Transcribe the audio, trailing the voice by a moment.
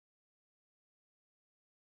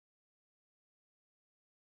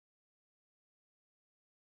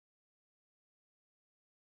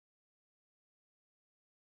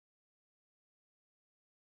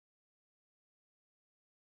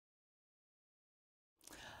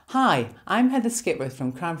Hi, I'm Heather Skipworth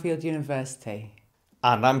from Cranfield University.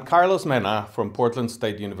 And I'm Carlos Mena from Portland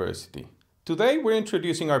State University. Today we're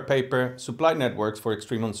introducing our paper, Supply Networks for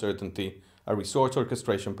Extreme Uncertainty, a Resource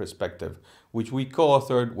Orchestration Perspective, which we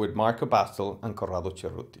co-authored with Marco Bastl and Corrado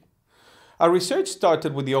Cerruti. Our research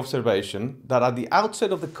started with the observation that at the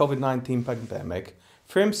outset of the COVID-19 pandemic,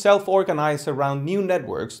 firms self-organized around new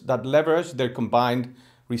networks that leveraged their combined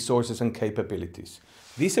resources and capabilities.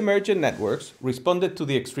 These emergent networks responded to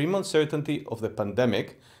the extreme uncertainty of the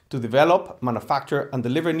pandemic to develop, manufacture, and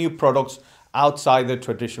deliver new products outside their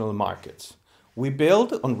traditional markets. We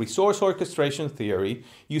build on resource orchestration theory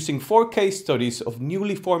using 4 case studies of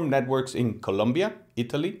newly formed networks in Colombia,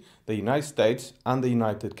 Italy, the United States, and the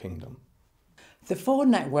United Kingdom. The 4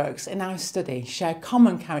 networks in our study share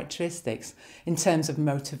common characteristics in terms of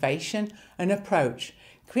motivation and approach,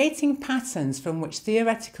 creating patterns from which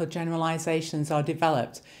theoretical generalizations are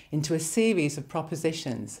developed into a series of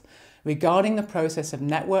propositions regarding the process of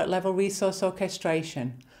network-level resource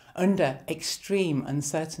orchestration under extreme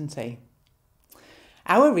uncertainty.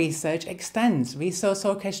 Our research extends resource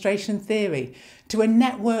orchestration theory to a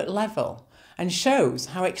network level and shows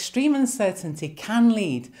how extreme uncertainty can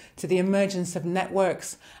lead to the emergence of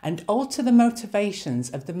networks and alter the motivations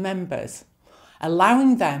of the members,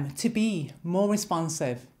 allowing them to be more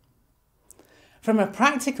responsive. From a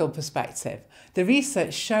practical perspective, the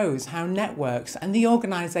research shows how networks and the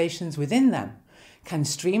organisations within them can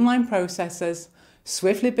streamline processes,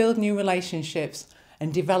 swiftly build new relationships,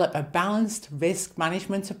 and develop a balanced risk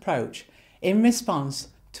management approach in response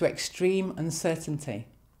to extreme uncertainty.